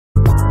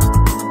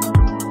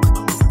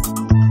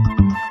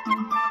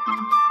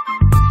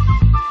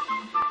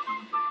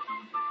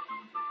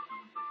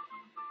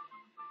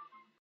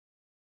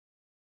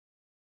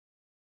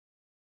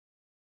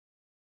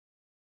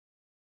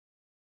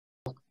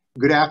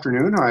Good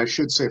afternoon, or I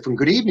should say from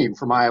good evening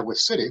from Iowa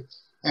City.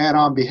 And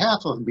on behalf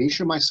of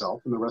Misha, myself,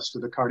 and the rest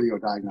of the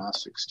Cardio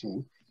Diagnostics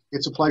team,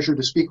 it's a pleasure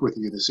to speak with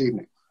you this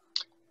evening.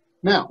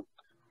 Now,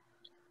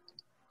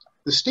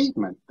 the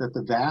statement that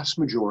the vast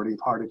majority of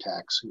heart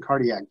attacks and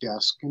cardiac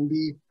deaths can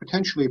be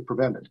potentially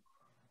prevented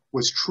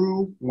was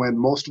true when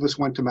most of us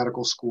went to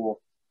medical school,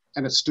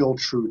 and it's still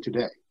true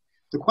today.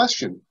 The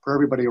question for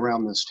everybody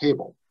around this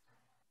table,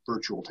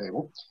 virtual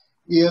table,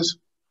 is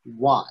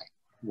why?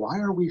 Why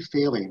are we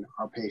failing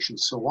our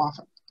patients so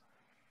often?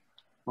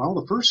 Well,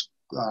 the first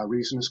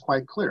reason is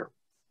quite clear.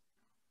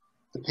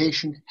 The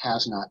patient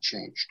has not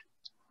changed.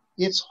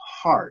 It's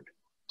hard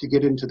to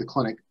get into the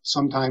clinic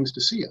sometimes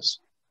to see us.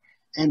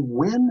 And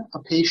when a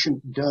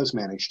patient does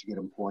manage to get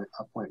an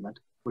appointment,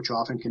 which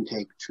often can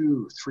take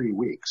 2-3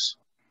 weeks,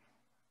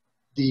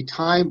 the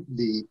time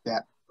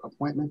that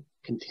appointment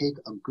can take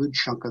a good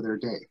chunk of their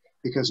day,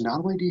 because not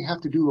only do you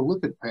have to do a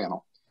lipid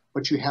panel,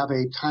 but you have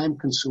a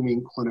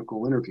time-consuming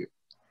clinical interview.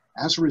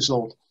 As a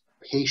result,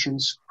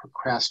 patients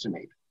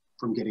procrastinate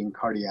from getting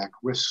cardiac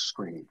risk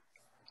screening.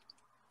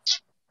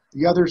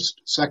 The other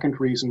second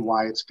reason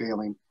why it's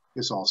failing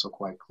is also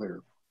quite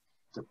clear.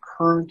 The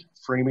current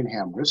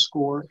Framingham risk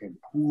score and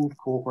pooled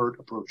cohort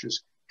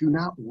approaches do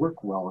not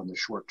work well in the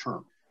short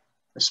term,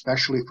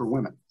 especially for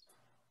women.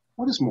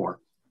 What is more,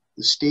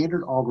 the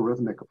standard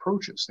algorithmic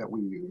approaches that we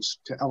use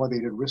to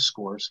elevated risk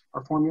scores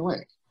are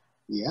formulaic.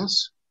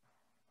 Yes,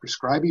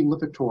 prescribing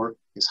Lipitor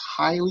is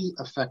highly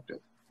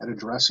effective at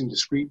addressing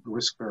discrete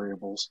risk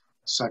variables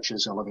such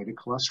as elevated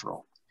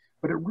cholesterol,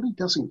 but it really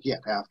doesn't get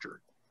after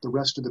the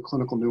rest of the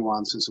clinical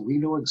nuances we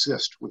know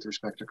exist with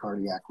respect to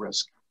cardiac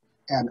risk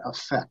and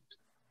affect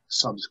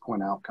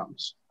subsequent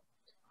outcomes.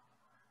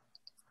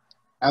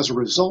 As a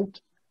result,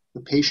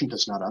 the patient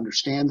does not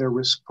understand their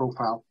risk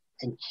profile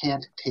and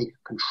can't take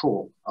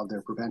control of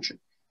their prevention.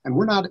 And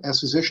we're not,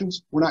 as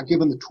physicians, we're not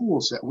given the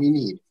tools that we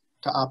need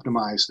to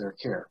optimize their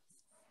care.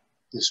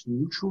 This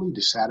mutually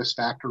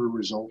dissatisfactory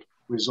result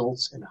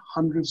results in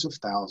hundreds of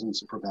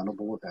thousands of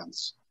preventable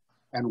events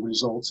and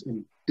results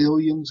in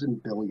billions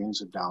and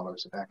billions of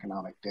dollars of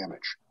economic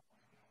damage.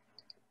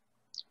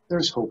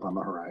 There's hope on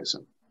the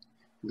horizon.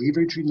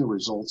 Leveraging the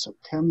results of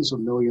tens of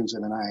millions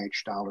of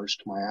NIH dollars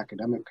to my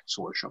academic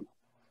consortium,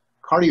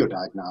 Cardio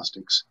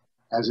Diagnostics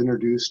has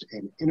introduced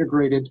an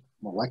integrated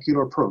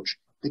molecular approach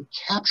that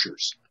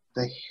captures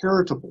the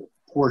heritable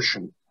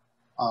portion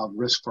of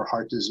risk for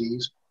heart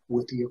disease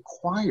with the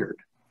acquired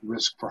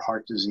risk for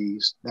heart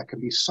disease that can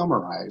be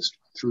summarized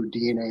through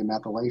DNA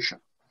methylation.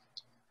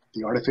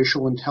 The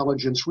artificial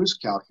intelligence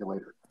risk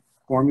calculator,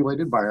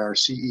 formulated by our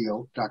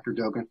CEO, Dr.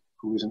 Dogan,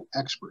 who is an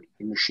expert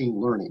in machine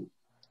learning,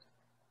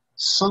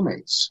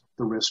 summates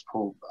the risk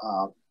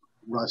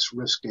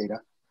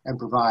data and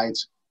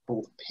provides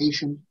both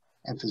patient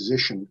and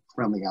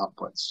physician-friendly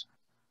outputs.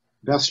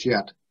 Best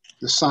yet,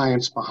 the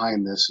science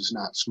behind this is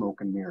not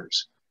smoke and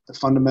mirrors. The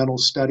fundamental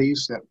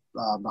studies that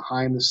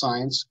behind the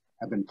science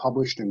have been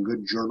published in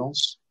good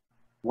journals.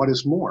 What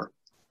is more,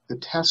 the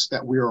test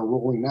that we are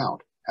rolling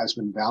out has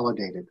been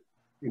validated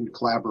in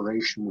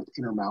collaboration with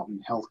Intermountain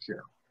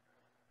Healthcare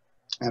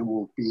and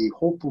will be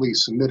hopefully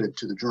submitted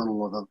to the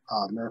Journal of the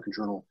American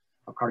Journal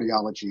of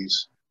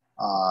Cardiology's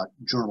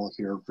journal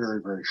here very,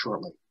 very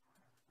shortly.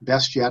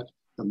 Best yet,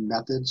 the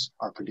methods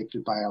are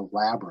predicted by a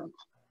labyrinth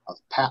of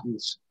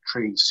patents,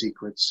 trade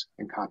secrets,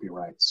 and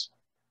copyrights.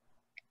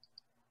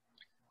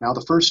 Now,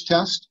 the first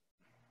test,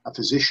 a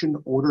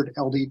physician-ordered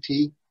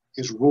LDT,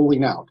 is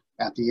rolling out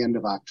at the end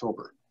of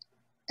October.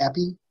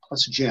 Epi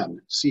plus Gen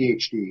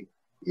CHD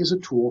is a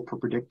tool for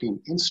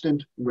predicting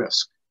instant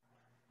risk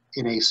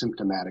in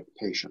asymptomatic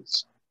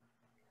patients.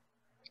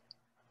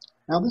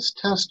 Now, this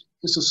test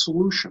is a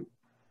solution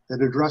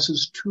that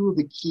addresses two of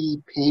the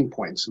key pain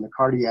points in the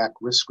cardiac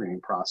risk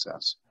screening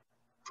process.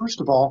 First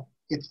of all,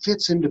 it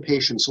fits into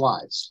patients'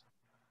 lives.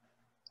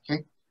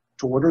 Okay?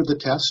 To order the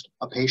test,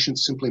 a patient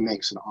simply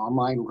makes an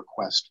online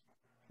request,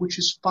 which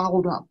is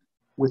followed up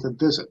with a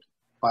visit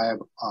via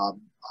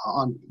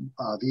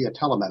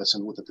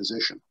telemedicine with a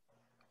physician.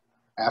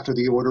 After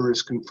the order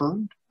is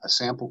confirmed, a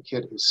sample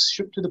kit is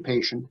shipped to the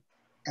patient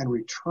and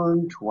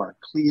returned to our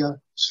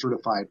CLIA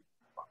certified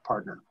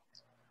partner.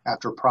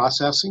 After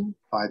processing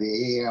by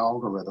the AI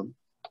algorithm,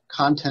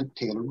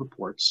 content-tailored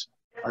reports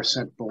are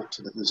sent both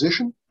to the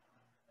physician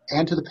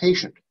and to the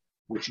patient,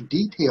 which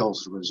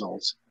details the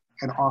results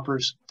and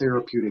offers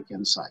therapeutic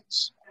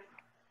insights.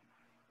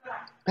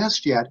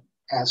 Best yet,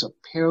 as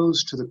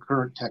opposed to the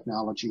current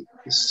technology,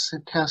 this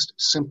test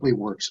simply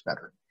works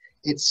better.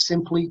 It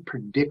simply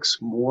predicts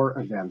more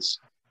events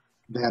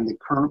than the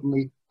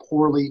currently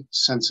poorly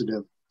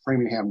sensitive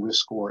Framingham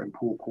risk score and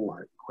pooled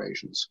cohort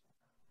equations.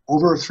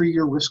 Over a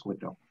 3-year risk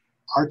window,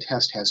 our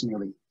test has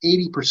nearly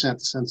 80%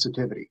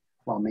 sensitivity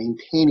while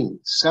maintaining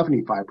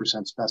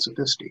 75%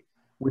 specificity,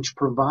 which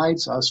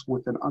provides us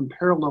with an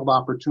unparalleled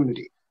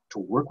opportunity to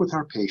work with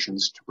our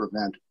patients to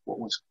prevent what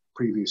was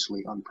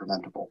previously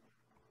unpreventable.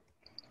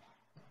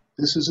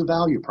 This is a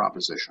value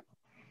proposition,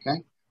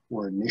 okay?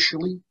 We're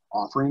initially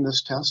offering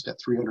this test at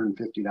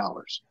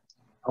 $350.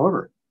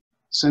 However,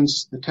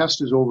 since the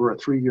test is over a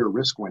 3-year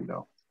risk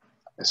window,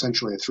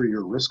 essentially a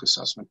 3-year risk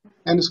assessment.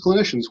 And as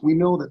clinicians, we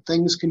know that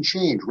things can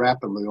change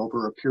rapidly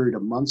over a period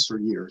of months or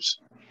years,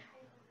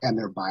 and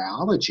their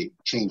biology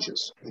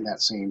changes in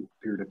that same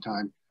period of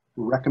time.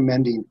 We're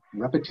recommending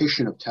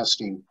repetition of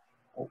testing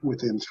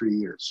within 3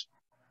 years.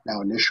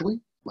 Now, initially,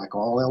 like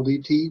all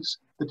LDTs,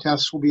 the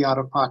tests will be out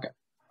of pocket,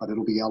 but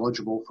it'll be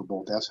eligible for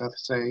both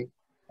SFSA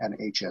and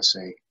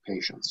HSA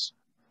patients.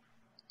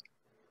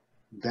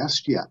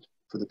 Best yet,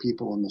 for the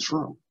people in this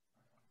room,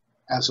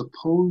 as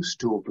opposed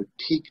to a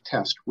boutique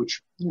test,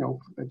 which,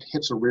 it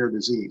hits a rare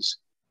disease,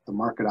 the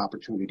market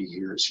opportunity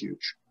here is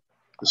huge.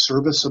 The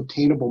service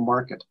obtainable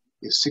market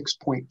is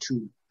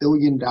 $6.2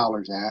 billion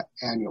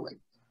annually,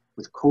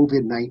 with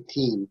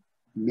COVID-19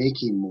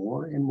 making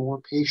more and more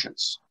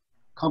patients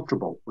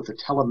comfortable with the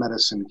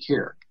telemedicine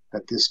care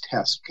that this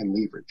test can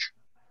leverage.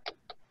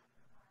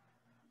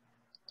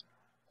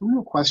 The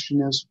real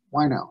question is,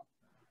 why now?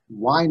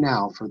 Why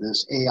now for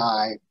this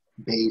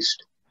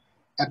AI-based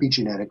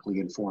epigenetically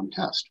informed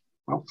test?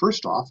 Well,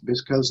 first off,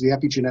 because the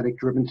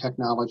epigenetic-driven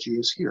technology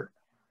is here.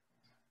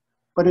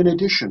 But in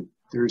addition,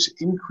 there's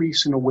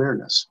increase in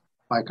awareness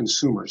by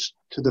consumers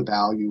to the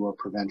value of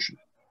prevention.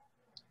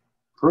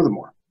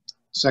 Furthermore,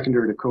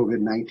 secondary to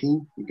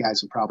COVID-19, you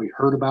guys have probably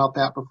heard about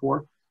that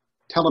before.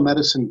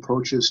 Telemedicine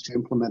approaches to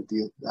implement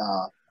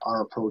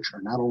our approach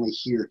are not only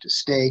here to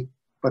stay,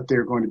 but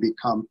they're going to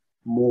become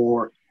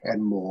more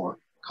and more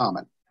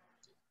common.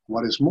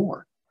 What is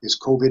more is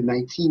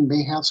COVID-19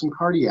 may have some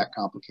cardiac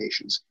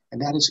complications, and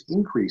that is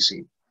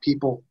increasing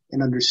people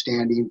in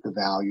understanding the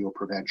value of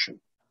prevention.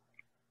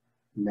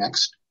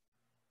 Next,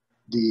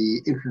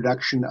 the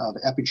introduction of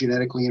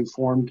epigenetically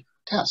informed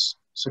tests,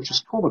 such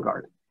as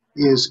Cologuard,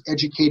 is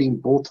educating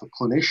both the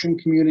clinician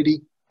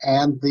community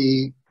and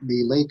the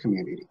lay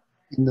community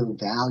in the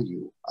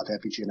value of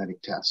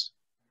epigenetic tests.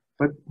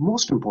 But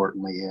most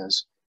importantly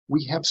is,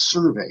 we have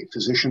surveyed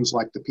physicians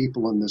like the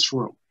people in this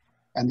room,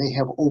 and they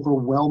have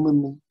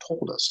overwhelmingly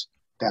told us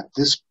that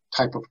this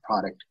type of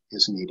product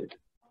is needed.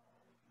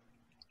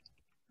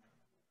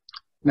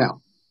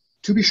 Now,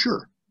 to be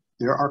sure,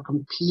 there are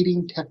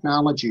competing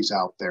technologies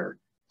out there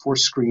for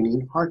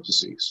screening heart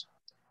disease,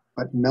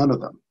 but none of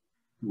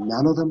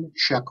them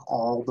check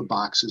all the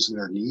boxes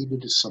that are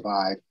needed to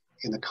survive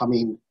in the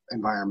coming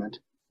environment.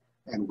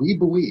 And we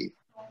believe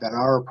that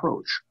our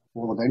approach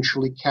will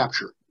eventually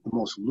capture the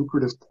most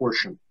lucrative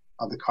portion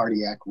of the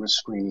cardiac risk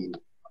screening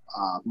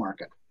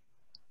market.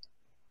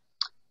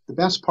 The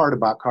best part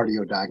about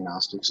Cardio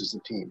Diagnostics is the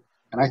team.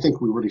 And I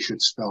think we really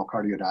should spell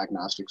Cardio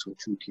Diagnostics with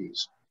 2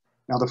 T's.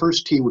 Now, the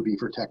first T would be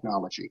for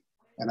technology.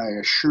 And I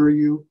assure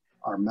you,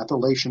 our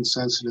methylation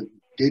sensitive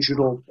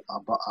digital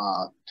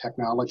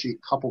technology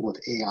coupled with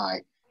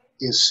AI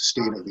is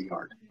state of the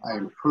art. I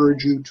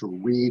encourage you to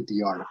read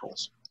the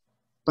articles.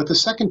 But the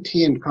second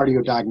T in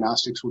Cardio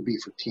Diagnostics would be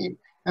for team.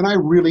 And I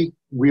really,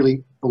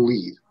 really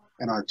believe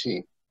in our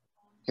team.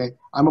 Okay,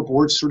 I'm a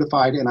board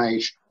certified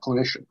NIH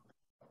clinician.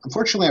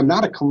 Unfortunately, I'm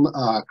not a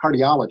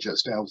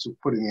cardiologist, I was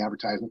put in the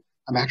advertisement.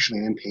 I'm actually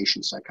an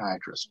inpatient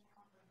psychiatrist.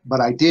 But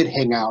I did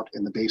hang out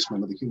in the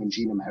basement of the Human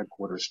Genome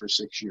headquarters for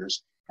 6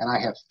 years, and I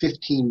have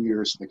 15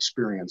 years of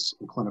experience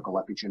in clinical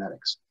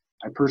epigenetics.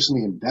 I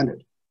personally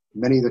invented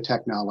many of the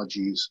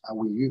technologies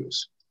we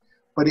use.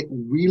 But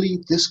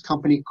this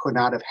company could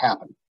not have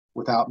happened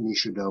without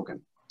Misha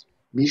Dogan.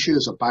 Misha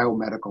is a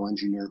biomedical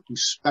engineer who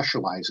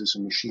specializes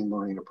in machine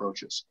learning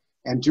approaches.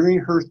 And during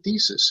her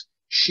thesis,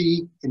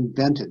 she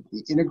invented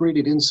the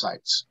integrated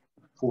insights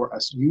for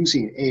us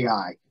using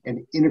AI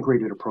and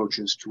integrated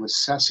approaches to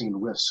assessing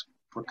risk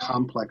for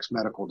complex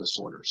medical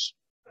disorders.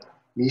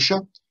 Misha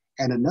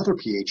and another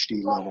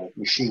PhD level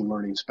machine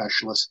learning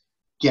specialist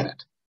get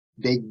it.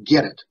 They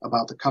get it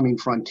about the coming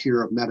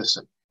frontier of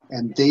medicine,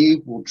 and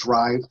they will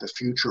drive the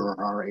future of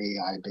our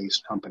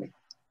AI-based company.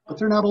 But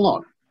they're not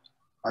alone.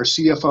 Our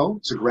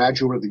CFO is a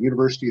graduate of the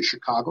University of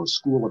Chicago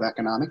School of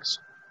Economics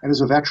and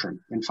is a veteran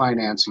in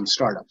financing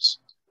startups.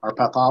 Our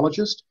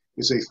pathologist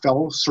is a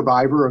fellow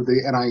survivor of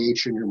the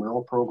NIH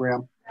intramural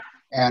program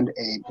and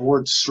a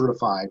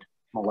board-certified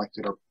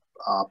molecular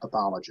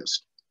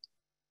pathologist.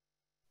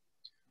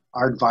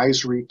 Our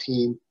advisory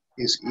team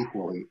is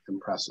equally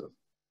impressive.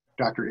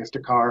 Dr.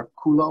 Iftikhar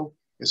Kulo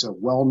is a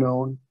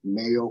well-known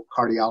Mayo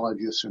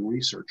cardiologist and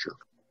researcher.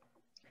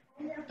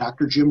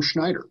 Dr. Jim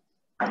Schneider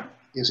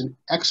is an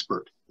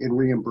expert in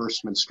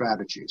reimbursement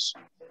strategies.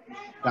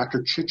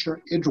 Dr. Chicha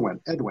Edwin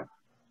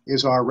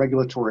is our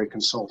regulatory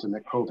consultant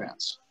at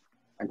Covance.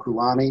 And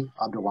Kulani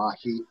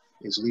Abdullahi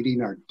is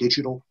leading our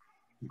digital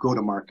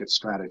go-to-market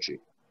strategy.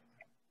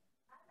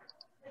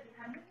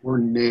 We're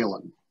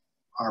nailing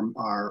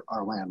our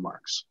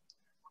landmarks.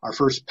 Our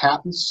first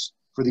patents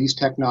for these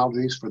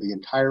technologies, for the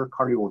entire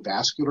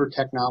cardiovascular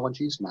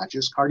technologies, not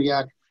just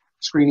cardiac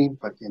screening,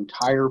 but the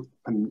entire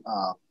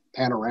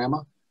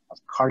panorama of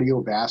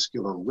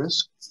cardiovascular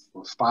risk,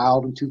 were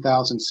filed in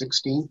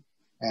 2016.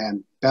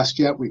 And best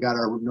yet, we got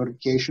our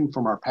notification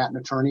from our patent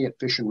attorney at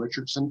Fish &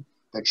 Richardson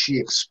that she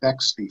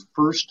expects the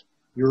first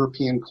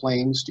European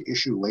claims to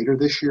issue later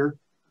this year.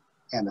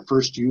 and the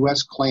first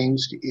U.S.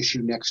 claims to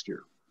issue next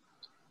year.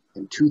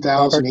 In Robert,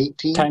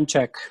 2018, time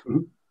check.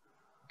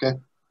 Okay,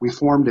 we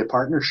formed a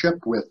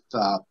partnership with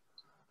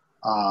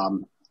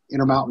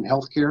Intermountain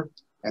Healthcare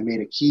and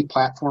made a key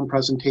platform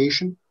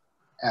presentation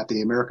at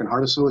the American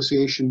Heart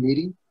Association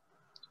meeting.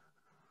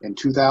 In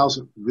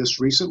 2000,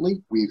 this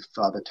recently,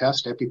 the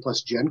test Epi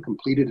plus Gen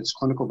completed its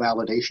clinical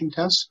validation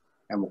tests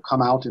and will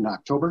come out in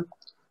October.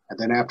 And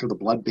then after the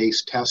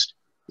blood-based test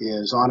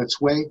is on its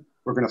way,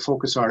 we're going to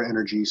focus our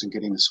energies in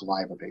getting the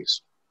saliva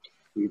base.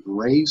 We've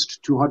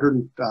raised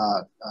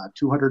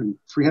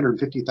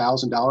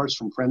 $350,000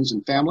 from friends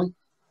and family,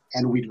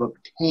 and we've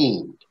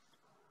obtained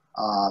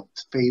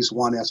phase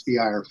 1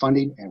 SBIR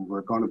funding, and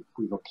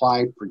we've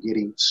applied for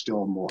getting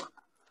still more.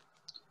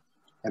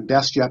 And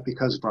best yet,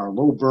 because of our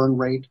low burn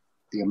rate,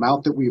 the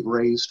amount that we've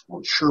raised will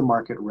ensure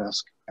market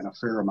risk and a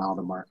fair amount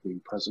of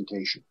marketing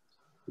presentation.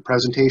 The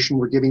presentation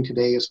we're giving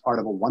today is part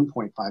of a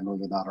 $1.5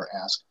 million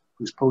ask,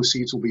 whose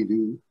proceeds will be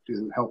due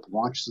to help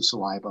launch the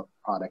saliva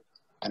product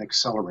and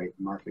accelerate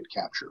market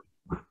capture.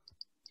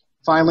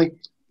 Finally,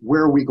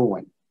 where are we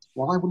going?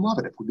 Well, I would love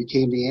it if we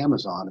became the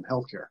Amazon of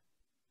healthcare,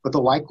 but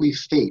the likely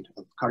fate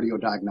of Cardio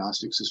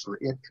Diagnostics is for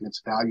it and its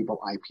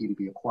valuable IP to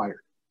be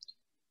acquired.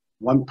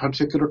 One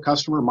particular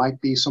customer might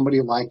be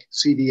somebody like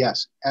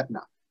CVS,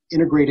 Aetna,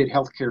 integrated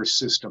healthcare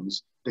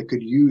systems that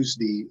could use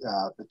the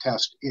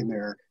test in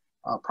their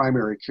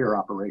primary care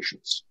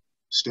operations.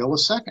 Still a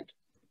second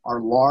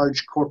are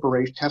large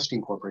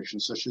testing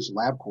corporations such as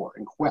LabCorp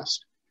and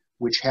Quest,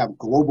 which have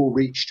global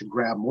reach to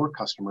grab more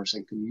customers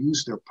and can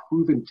use their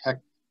proven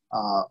tech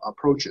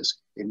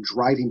approaches in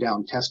driving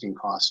down testing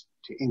costs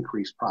to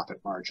increase profit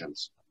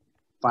margins.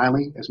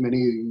 Finally, as many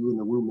of you in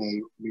the room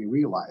may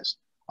realize,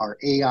 our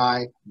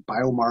AI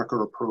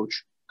biomarker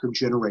approach could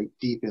generate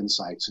deep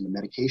insights into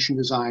medication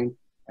design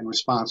and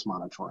response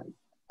monitoring.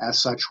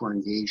 As such, we're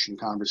engaged in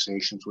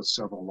conversations with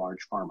several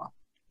large pharma.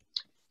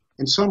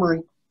 In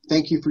summary,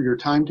 thank you for your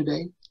time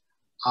today.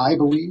 I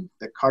believe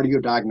that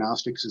Cardio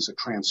Diagnostics is a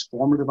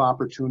transformative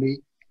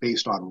opportunity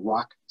based on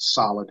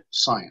rock-solid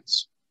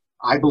science.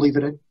 I believe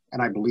in it,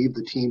 and I believe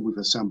the team we've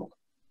assembled.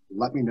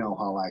 Let me know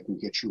how I can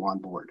get you on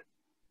board.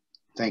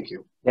 Thank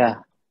you.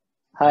 Yeah.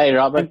 Hi,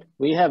 Robert.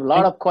 We have a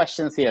lot of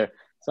questions here,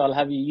 so I'll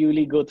have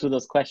Yuli go through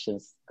those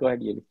questions. Go ahead,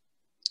 Yuli.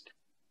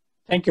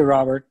 Thank you,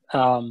 Robert.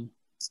 One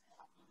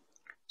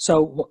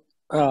of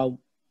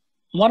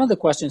the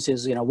questions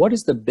is, what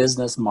is the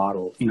business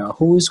model?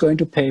 Who is going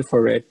to pay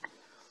for it,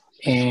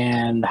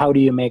 and how do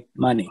you make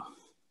money?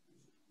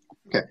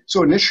 Okay,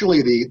 so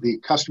initially the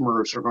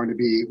customers are going to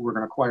be, we're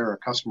going to acquire our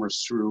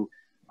customers through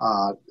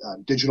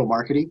digital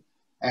marketing,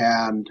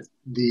 and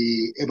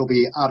it'll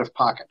be out of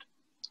pocket.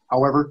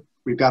 However,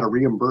 we've got a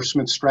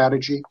reimbursement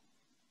strategy.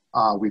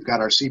 We've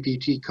got our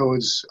CPT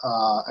codes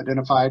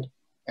identified,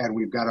 and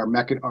we've got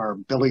our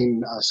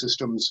billing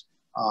systems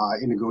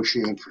in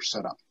negotiating for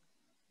setup.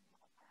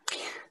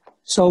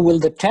 So will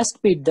the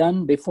test be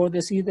done before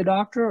they see the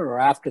doctor or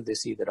after they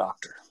see the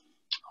doctor?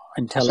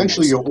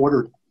 Essentially,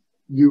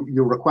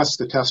 you'll request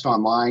the test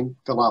online,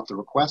 fill out the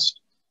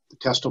request, the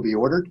test will be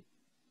ordered,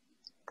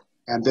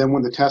 and then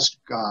when the test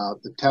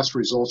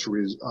results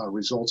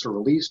are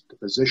released, the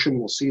physician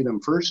will see them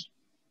first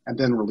and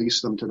then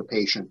release them to the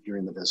patient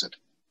during the visit.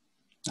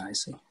 I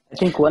see. I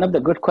think one of the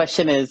good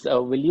question is,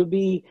 will you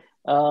be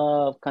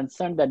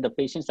concerned that the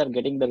patients are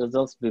getting the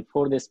results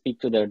before they speak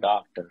to their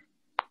doctor?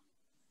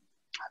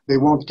 They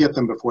won't get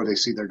them before they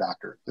see their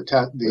doctor.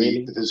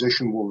 Really? The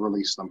physician will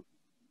release them.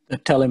 The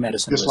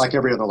telemedicine. Just like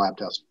every other lab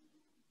test.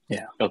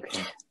 Yeah.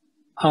 Okay.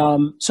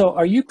 So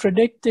are you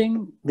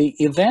predicting the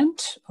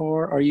event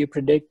or are you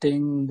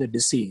predicting the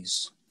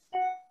disease?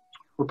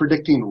 We're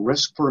predicting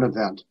risk for an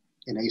event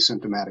in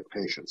asymptomatic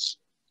patients.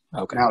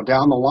 Okay. Now,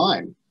 down the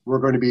line, we're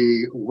going to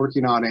be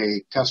working on a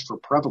test for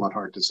prevalent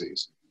heart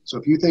disease. So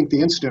if you think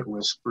the incident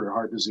risk for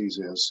heart disease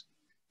is,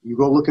 you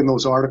go look in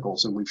those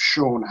articles and we've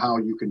shown how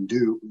you can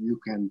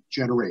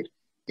generate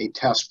a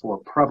test for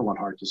prevalent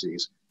heart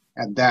disease.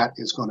 And that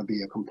is going to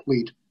be a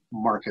complete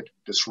market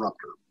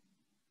disruptor.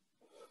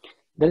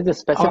 There is a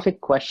specific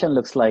question,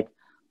 looks like.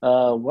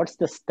 What's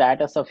the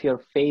status of your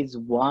phase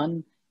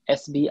 1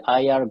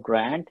 SBIR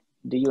grant?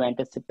 Do you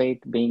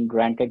anticipate being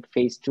granted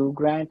phase 2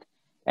 grant?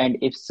 And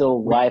if so,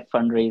 why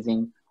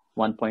fundraising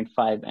 1.5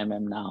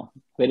 mm now?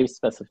 Very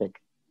specific.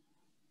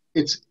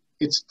 It's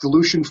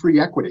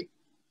dilution-free equity.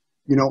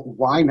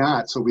 Why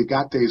not? So we've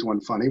got phase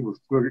 1 funding.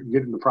 We're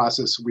getting the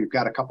process. We've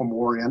got a couple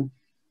more in.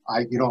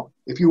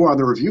 If you were on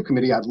the review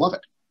committee, I'd love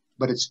it.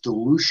 But it's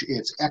dilution.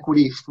 It's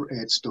equity.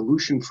 It's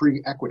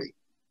dilution-free equity.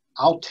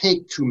 I'll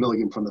take $2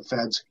 million from the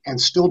feds and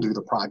still do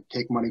the project.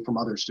 Take money from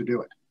others to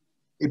do it.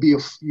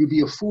 You'd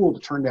be a fool to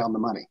turn down the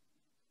money.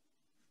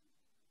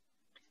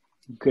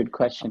 Good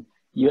question.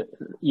 Yuli,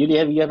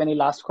 you have any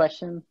last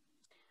question?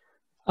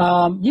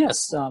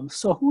 Yes.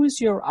 So who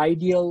is your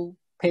ideal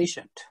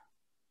patient?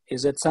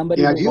 Is it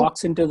somebody who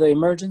walks into the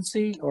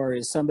emergency, or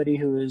is somebody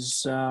who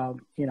is, an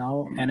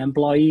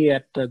employee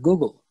at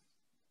Google?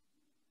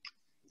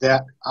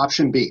 That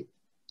option B.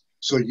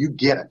 So you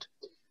get it.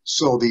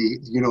 So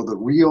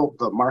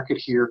the market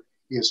here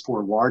is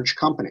for large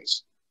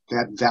companies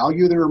that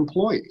value their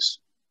employees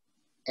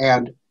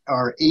and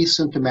are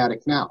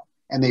asymptomatic now,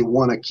 and they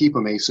want to keep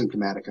them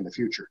asymptomatic in the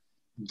future.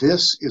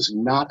 This is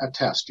not a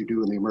test you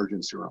do in the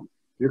emergency room.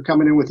 You're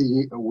coming in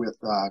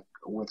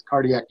with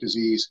cardiac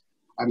disease.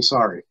 I'm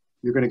sorry,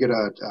 you're going to get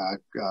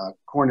a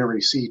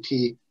coronary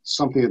CT,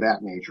 something of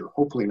that nature.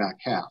 Hopefully not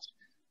cath.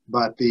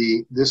 But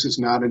this is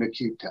not an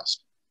acute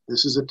test.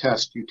 This is a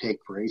test you take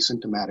for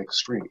asymptomatic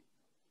screening.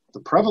 The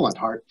prevalent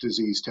heart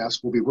disease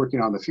test we'll be working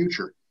on in the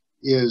future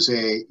is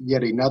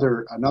yet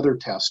another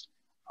test,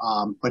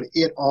 but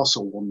it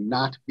also will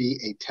not be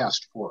a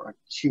test for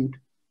acute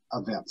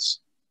events.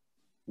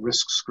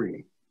 Risk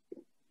screening.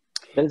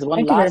 There is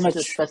one last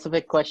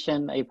specific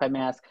question, if I may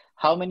ask.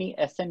 How many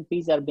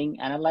SNPs are being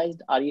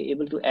analyzed? Are you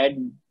able to add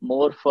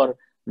more for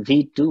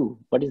V2?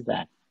 What is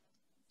that?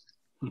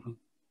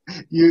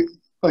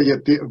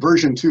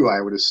 Version 2,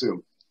 I would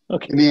assume.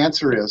 Okay. And the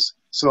answer is,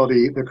 so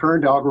the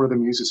current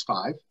algorithm uses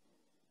 5.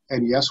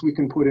 And yes, we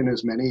can put in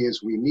as many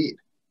as we need.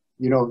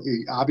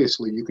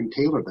 Obviously, you can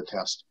tailor the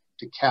test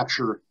to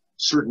capture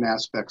certain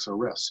aspects of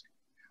risk.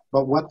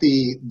 But what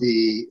the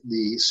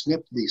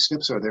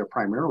SNPs are there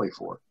primarily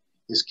for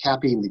is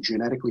capping the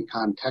genetically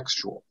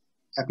contextual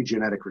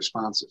epigenetic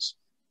responses.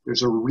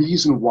 There's a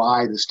reason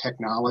why this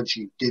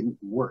technology didn't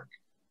work,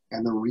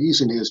 and the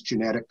reason is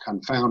genetic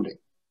confounding.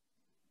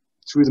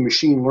 Through the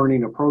machine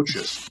learning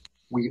approaches,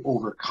 we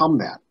overcome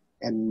that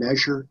and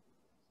measure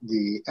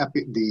the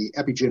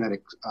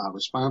epigenetic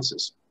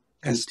responses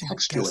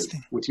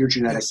contextually with your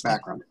genetic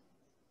background.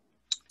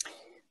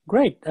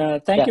 Great.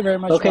 Thank you very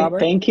much, okay, Robert.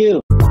 Thank you.